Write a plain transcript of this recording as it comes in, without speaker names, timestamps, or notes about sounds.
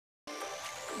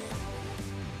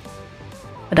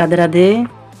राधे राधे।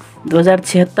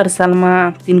 2076 सालमा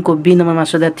 3 को बी नम्बरमा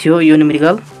सोधा थियो यो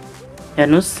न्युमेरिकल।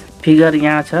 हेर्नुस् फिगर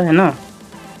यहाँ छ हैन,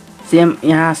 सेम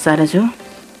यहाँ सारे छु।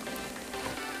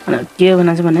 के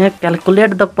भन्छ भने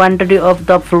calculate the quantity of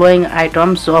the following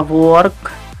items of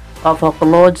work of a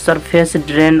close surface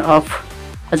drain of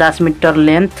 50 metre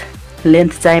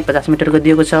length चाहिँ 50 मिटरको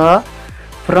दिएको छ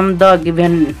from the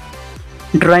given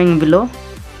drying below.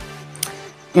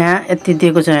 यहाँ यति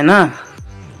दिएको छ हैन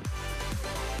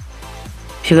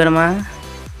फिगरमा।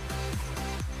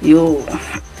 यो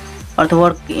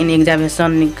अर्थवर्क इन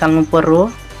एक्जाभेसन निकाल्नु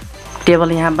पर्यो।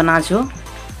 टेबल यहाँ बनाएको छु,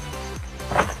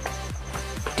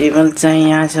 टेबल चाहिँ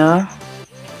यहाँ छ।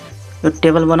 यो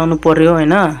टेबल बनाउनु पर्यो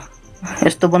हैन,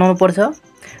 यस्तो बनाउनु पर्छ।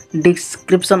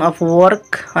 डिस्क्रिप्सन अफ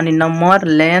वर्क अनि number,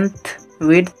 length,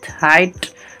 width, height,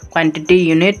 quantity,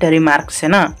 unit, remarks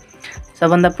हैन।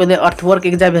 सबभन्दा पहिले अर्थवर्क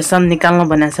एक्जाभेसन निकाल्न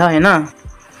भनेको छ हैन।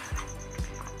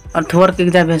 अर्थवर्क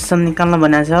एक्जाभेसन निकाल्न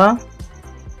भनेको छ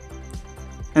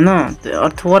हैन। त्यो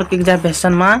अर्थवर्क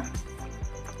एक्जाभेसनमा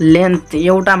लेन्थ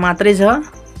एउटा मात्रै छ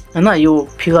हैन। यो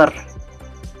फिगर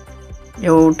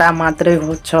एउटा मात्रै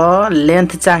छ।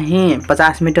 लेन्थ चाहिँ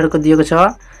 50 मिटरको दिएको छ।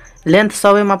 लेन्थ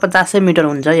सबैमा 50 मिटर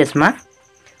हुन्छ यसमा।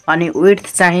 अनि विड्थ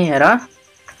चाहिँ हेर,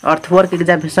 अर्थवर्क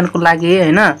एक्जाभेसनको लागि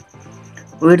हैन,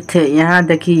 विड्थ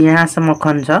यहाँदेखि यहाँसम्म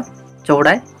खन्छ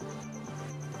चौडाइ।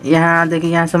 यहाँदेखि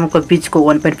यहाँसम्मको बिचको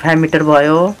 1.5 मिटर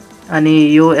भयो।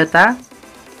 अनि यो यता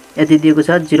यति दिएको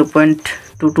छ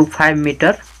 0.225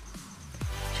 मिटर।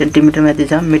 सेन्टिमिटरमा यति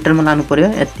छ, मिटरमा लानु पर्यो।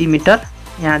 यति मिटर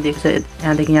यहाँ दिएको छ,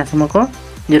 यहाँदेखि यहाँसम्मको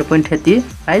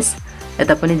 0.25,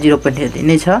 यता पनि 0.यति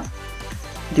नै छ।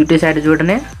 दुईटै साइड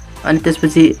जोड्ने। अनि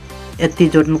त्यसपछि यति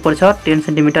जोड्नु पर्छ 10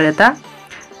 सेन्टिमिटर यता,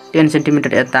 10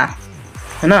 सेन्टिमिटर यता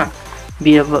हैन।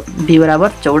 बी बराबर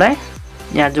चौडाइ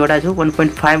यहाँ जोडाएको छु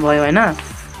 1.5 भयो हैन।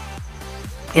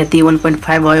 यति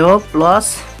 1.5 भयो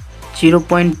प्लस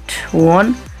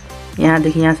 0.1,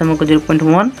 यहाँदेखि यहाँसम्मको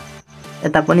 0.1,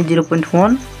 यता पनि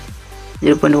 0.1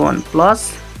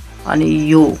 प्लस अनि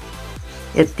यो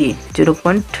यति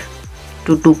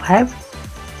 0.225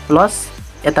 प्लस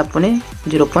यता पनि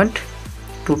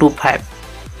 0.225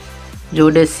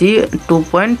 जोडेसी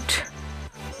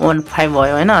 2.15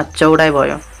 भयो हैन। चौडाइ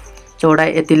भयो,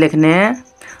 चौडाइ यति लेख्ने।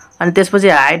 अनि त्यसपछि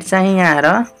हाइट चाहिँ यहाँ हेर,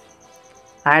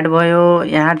 हाइट भयो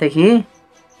यहाँदेखि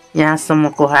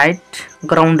यहाँसम्मको हाइट,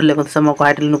 ग्राउन्ड लेभलसम्मको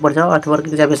हाइट लिनुपर्छ अर्थवर्क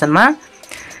एक्जाभेसनमा।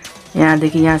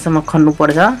 यहाँदेखि यहाँसम्म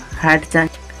खन्नुपर्छ। हाइट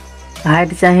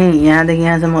चाहिँ यहाँदेखि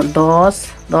यहाँसम्म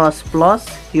 10 प्लस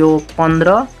यो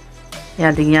 15,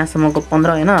 यहाँदेखि यहाँसम्मको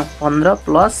 15 हैन, 15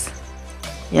 प्लस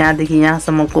यहाँदेखि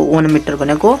यहाँसम्मको 1 मिटर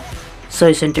भनेको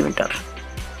 100 सेन्टिमिटर।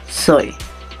 100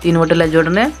 तीनवटालाई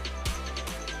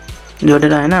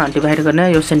जोडेर हैन डिभाइड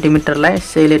गर्ने। यो सेन्टिमिटरलाई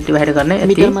 100 ले डिभाइड गर्ने,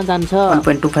 मिटरमा जान्छ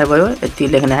 1.25 भयो यति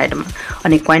लेख्ने हाइटमा।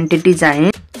 अनि क्वान्टिटी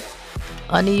चाहिँ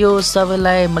अनि यो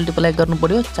सबैलाई मल्टिप्लाई गर्नु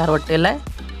पर्यो चारवटैलाई,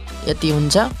 यति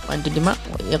हुन्छ क्वान्टिटीमा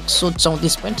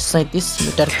 134.37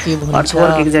 मिटर क्युब हुन्छ।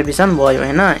 अर्थवर्क एक्जाभेसन भयो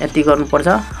हैन, यति गर्नुपर्छ।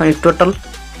 अनि टोटल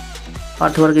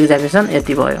अर्थवर्क एक्जाभेसन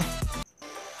यति भयो।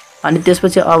 अनि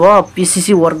त्यसपछि अब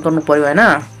पीसीसी वर्क गर्नु पर्यो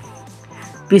हैन।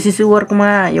 पीसीसी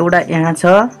वर्कमा एउटा यहाँ छ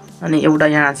अनि एउटा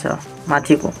यहाँ छ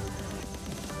माथिको।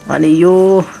 अनि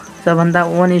यो सबभन्दा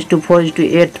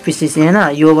 1:4:8 पीसीसी हैन,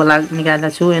 यो वाला निकालेको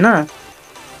छु हैन।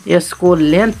 यसको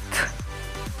लेन्थ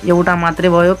एउटा मात्रै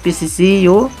भयो पीसीसी,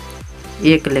 यो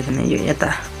 1 लेख्ने, यो यता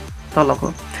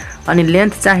तलको। अनि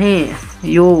लेन्थ चाहिँ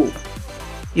यो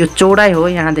चौडाइ हो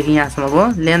यहाँदेखि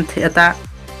यहाँसम्मको। लेन्थ यता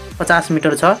 50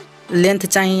 मिटर छ। लेन्थ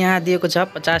चाहिँ यहाँ दिएको छ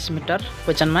 50 मिटर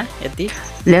क्वेसनमा। यति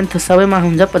लेन्थ सबैमा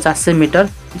हुन्छ 50 मिटर।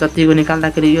 जतिको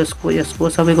निकाल्दाखेरि यसको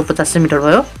सबैको 50 मिटर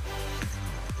भयो।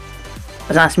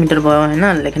 50 मिटर भयो हैन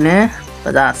लेख्ने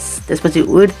 50। त्यसपछि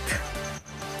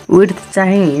विड्थ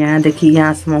चाहिँ यहाँदेखि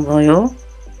यहाँसम्म भयो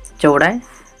चौडाइ।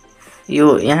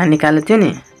 यो यहाँ निकालेको थियो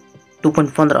नि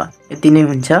 2.15, यति नै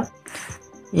हुन्छ।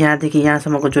 यहाँदेखि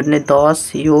यहाँसम्मको जोड्ने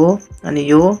 10, यो अनि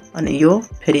यो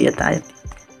फेरि यता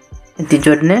यति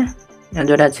जोड्ने। यहाँ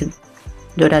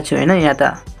जोडेको छु हैन। यहाँ त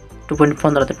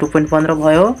 2.15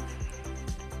 भयो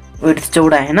विड्थ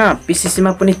चौडाइ हैन।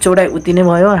 पीसीसीमा पनि चौडाइ उति नै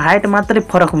भयो, हाइट मात्रै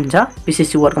फरक हुन्छ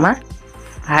पीसीसी वर्कमा।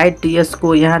 हाइट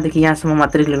यसको यहाँदेखि यहाँसम्म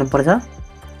मात्रै लिनुपर्छ।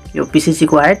 यो पीसीसी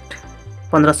को हाइट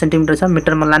 15 सेन्टिमिटर छ,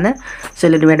 मिटरमा लाने 100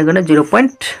 ले डिभाइड गर्ने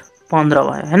 0.15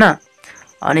 भयो हैन।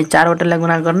 अनि चारवटालाई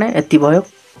गुणा गर्ने, यति भयो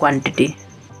क्वान्टिटी,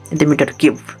 यति मिटर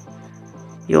क्युब।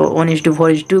 यो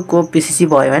 1:4:2 को पीसीसी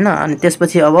भयो हैन। अनि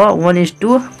त्यसपछि अब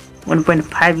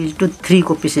 1:1.5:3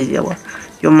 को पीसीसी। अब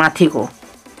यो माथिको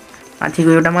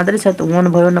एउटा मात्रै छ त 1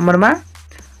 भयो नम्बरमा।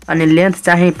 अनि लेन्थ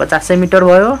चाहिँ 50 मिटर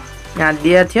भयो, यहाँ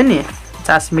दिएको थियो नि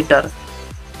 50 मिटर।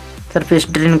 सर्फेस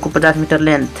ड्रेनको 50 मिटर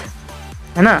लेन्थ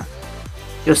हैन।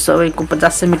 यो सबैको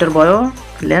 50 मिटर भयो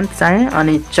लेन्थ चाहिँ।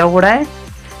 अनि चौडाइ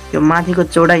यो माथिको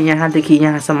चौडाइ यहाँदेखि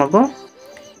यहाँसम्मको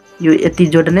यो यति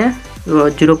जोड्ने यो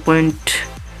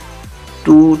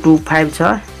 0.225 छ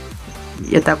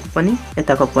यताको पनि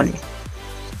यताको पनि।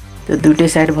 त्यो दुईटै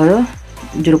साइड भयो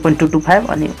 0.225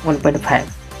 अनि 1.5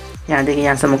 यहाँदेखि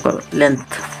यहाँसम्मको लेन्थ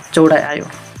चौडाइ आयो।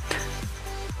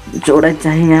 चौडाइ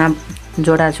चाहिँ यहाँ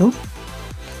जोडा छु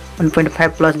 1.5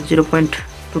 प्लस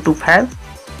 0.225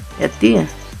 यति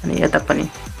अनि यता पनि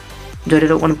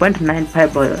जोडेर 1.95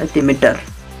 भयो यति मिटर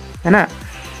हैन।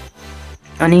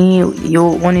 अनि यो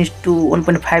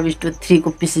 1:1.5:3 को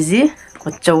PCC को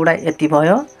चौडाइ यति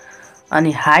भयो।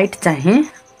 अनि हाइट चाहिँ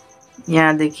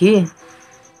यहाँदेखि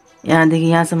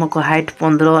यहाँसम्मको हाइट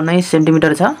 15 नै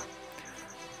सेन्टिमिटर छ।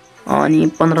 अनि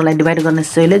 15 लाई डिभाइड गर्ने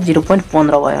सहिले 0.15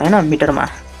 भयो हैन मिटरमा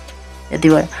यति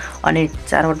भयो। अनि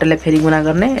 4 वटाले फेरि गुणा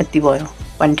गर्ने यति भयो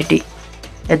क्वान्टिटी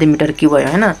यति मिटर क्युब भयो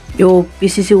हैन। यो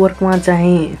PCC वर्कमा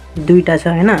चाहिँ दुईटा छ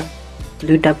हैन,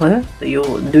 दुईटा भयो। यो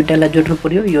दुईटालाई जोड्नु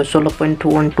पर्यो। यो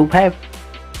 16.125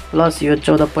 प्लस यो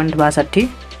 14.62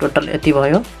 टोटल यति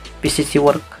भयो PCC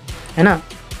वर्क हैन।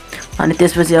 अनि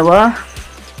त्यसपछि अब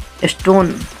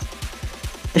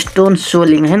स्टोन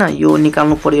सोलिङ हैन, यो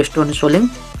निकाल्नु पर्यो। स्टोन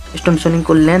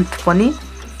सोलिङको लेन्थ पनि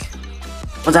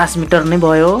 50 मिटर नै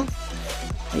भयो।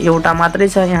 एउटा मात्रै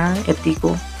छ यहाँ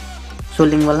यतिको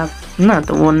सोलिङ वाला हैन,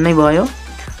 त 1 नै भयो।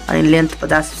 अनि लेन्थ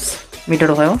 50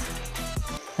 मिटर भयो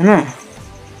हैन।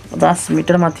 50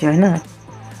 मिटरमा थियो हैन,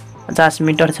 50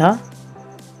 मिटर छ,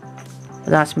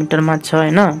 50 मिटरमा छ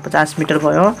हैन, 50 मिटर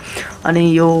भयो।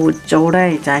 अनि यो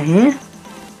चौडाइ चाहिँ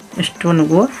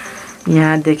स्टोनको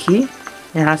यहाँदेखि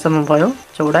यहाँसम्म भयो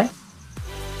चौडाइ।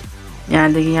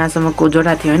 यहाँदेखि यहाँसम्मको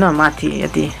जोडा थियो हैन, माथि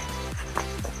यति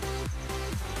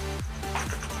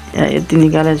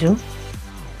निकालेको छु,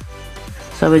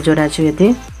 सबै जोडा छु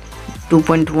यति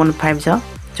 2.15 छ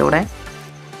चौडाइ।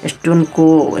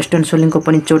 स्टोन सोलिङको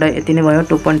पनि चौडाइ यति नै भयो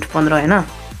 2.15 हैन।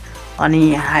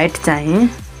 अनि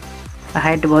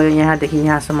हाइट भयो यहाँदेखि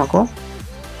यहाँसम्मको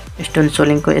स्टोन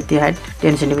सोलिङको यति हाइट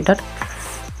 10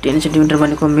 सेन्टिमिटर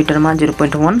भनेको मिटरमा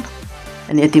 0.1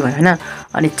 अनि यति भयो हैन।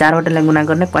 अनि 4 वटालाई गुणा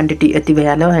गर्ने क्वान्टिटी यति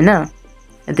भइहाल्यो हैन,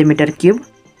 यति मिटर क्युब।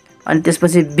 अनि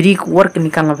त्यसपछि ब्रिक वर्क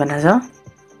निकाल्नु पर्ने छ।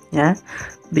 यहाँ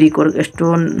ब्रिक वर्क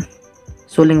स्टोन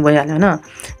सोलिङ भइहाल्यो हैन।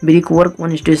 ब्रिक वर्क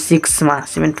 1:6 मा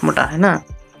सिमेन्ट मोटा हैन।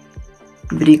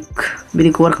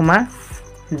 ब्रिक वर्कमा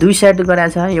दुई साइड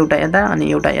गराएको छ, एउटा यता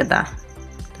अनि एउटा यता,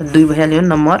 त 2 भइहाल्यो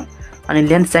नम्बर। अनि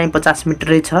लेन्थ चाहिँ 50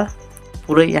 मिटरै छ,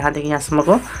 पुरै यहाँदेखि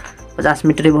यहाँसम्मको 50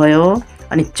 मिटरै भयो।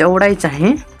 अनि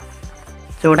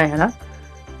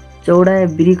चौडाइ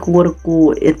ब्रिक वर्कको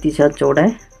यति छ चौडाइ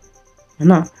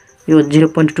हैन, यो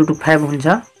 0.225 हुन्छ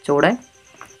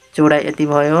चौडाइ यति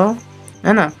भयो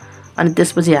हैन। अनि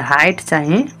त्यसपछि हाइट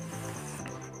चाहिँ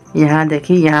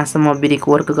यहाँदेखि यहाँसम्म ब्रिक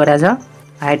वर्क गराएको छ,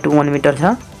 हाइट 1 मिटर छ,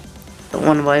 त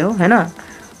 1 भयो हैन।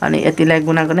 अनि यतिलाई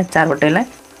गुणा गर्ने 4 वटालाई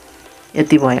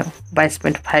यति भयो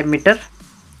 22.5 मिटर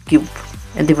क्युब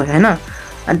यति भयो हैन।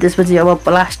 अनि त्यसपछि अब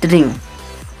प्लास्टरिङ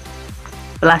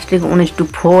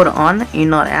 1:4 on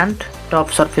inner and top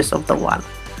surface of the wall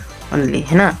only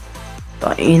हैन। त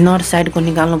इनर साइडको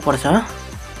निकाल्नु पर्छ।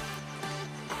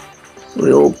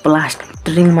 यो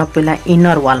प्लास्टरिङमा पहिला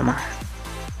इनर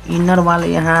वाल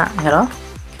यहाँ हेर,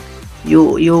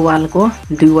 यो वालको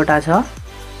 2 वटा छ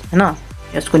हैन,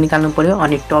 यसको निकाल्नु पर्यो।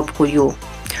 अनि टपको यो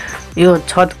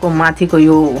छतको माथिको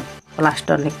यो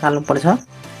प्लास्टर निकाल्नु पर्छ।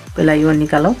 पहिला यो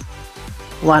निकालौ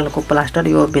वालको प्लास्टर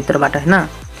यो भित्रबाट हैन।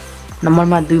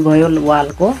 नम्बरमा 2 भयो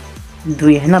वालको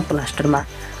 2 हैन प्लास्टरमा।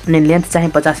 अनि लेन्थ चाहिँ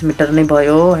 50 मिटर नै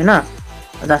भयो हैन,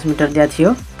 50 मिटर दिया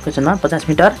थियो क्वेशनमा 50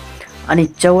 मिटर। अनि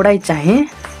चौडाइ चाहिँ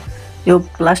यो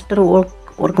प्लास्टर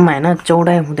वर्कमा हैन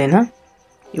चौडाइ हुँदैन,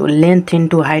 यो लेन्थ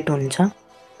इन्टु हाइट हुन्छ।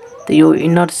 त यो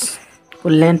इनर्सको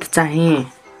लेन्थ चाहिँ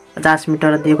 50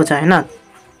 मिटर दिएको छ हैन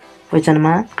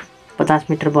क्वेशनमा, 50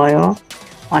 मिटर भयो।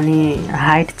 अनि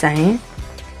हाइट चाहिँ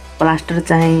प्लास्टर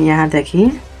चाहिँ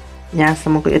यहाँदेखि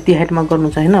यहाँसम्मको यति हाइटमा गर्नु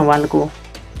छ हैन वालको,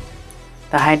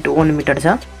 त हाइट 1 मिटर छ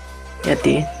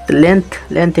यति। त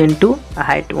लेन्थ इन्टु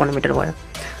हाइट 1 मिटर भयो।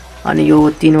 अनि यो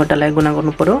 3 वटालाई गुणा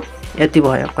गर्नु पर्यो, यति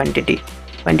भयो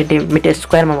क्वान्टिटी मिटर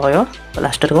स्क्वायरमा भयो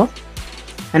प्लास्टरको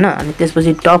हैन। अनि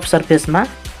त्यसपछि टप सर्फेसमा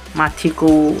माथिको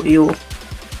यो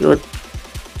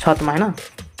छतमा हैन,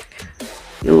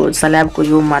 यो स्ल्याबको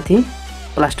यो माथि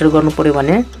प्लास्टर गर्नु पर्यो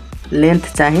भने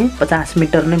लेन्थ चाहिँ 50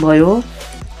 मिटर नै भयो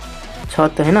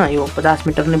छत हैन। यो 50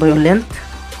 मिटर नै भयो लेन्थ,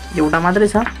 एउटा मात्रै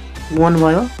छ 1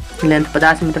 भयो, लेन्थ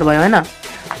 50 मिटर भयो हैन।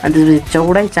 अनि त्यसपछि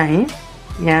चौडाइ चाहिँ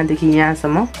यहाँदेखि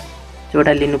यहाँसम्म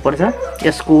चौडाइ लिनुपर्छ।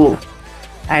 यसको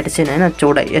हाइट चाहिँ हैन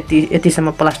चौडाइ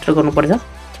यतिसम्म प्लास्टर गर्नुपर्छ।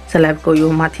 स्ल्याबको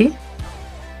यो माथि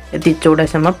यति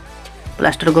चौडाइसम्म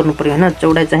प्लास्टर गर्नु पर्यो हैन।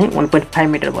 चौडाइ चाहिँ 1.5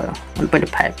 मिटर भयो,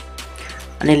 1.5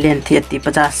 अनि लेन्थ यति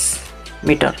 50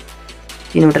 मिटर।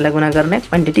 3 वटालाई गुणा गर्ने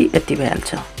क्वान्टिटी यति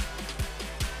भइहाल्छ।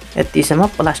 यतिसम्म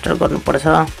प्लास्टर गर्नुपर्छ।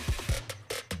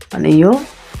 अनि यो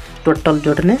टोटल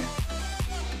जोड्ने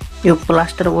यो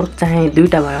प्लास्टर वर्क चाहिँ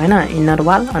दुईटा भयो हैन, इनर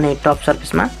वाल अनि टप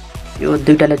सर्फेसमा यो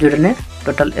दुईटाले जोड्ने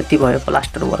टोटल यति भयो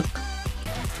प्लास्टर वर्क।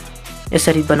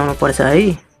 यसरी बनाउनु पर्छ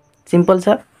है, सिम्पल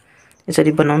छ।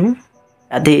 यसरी बनाउनु।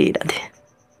 राधे राधे।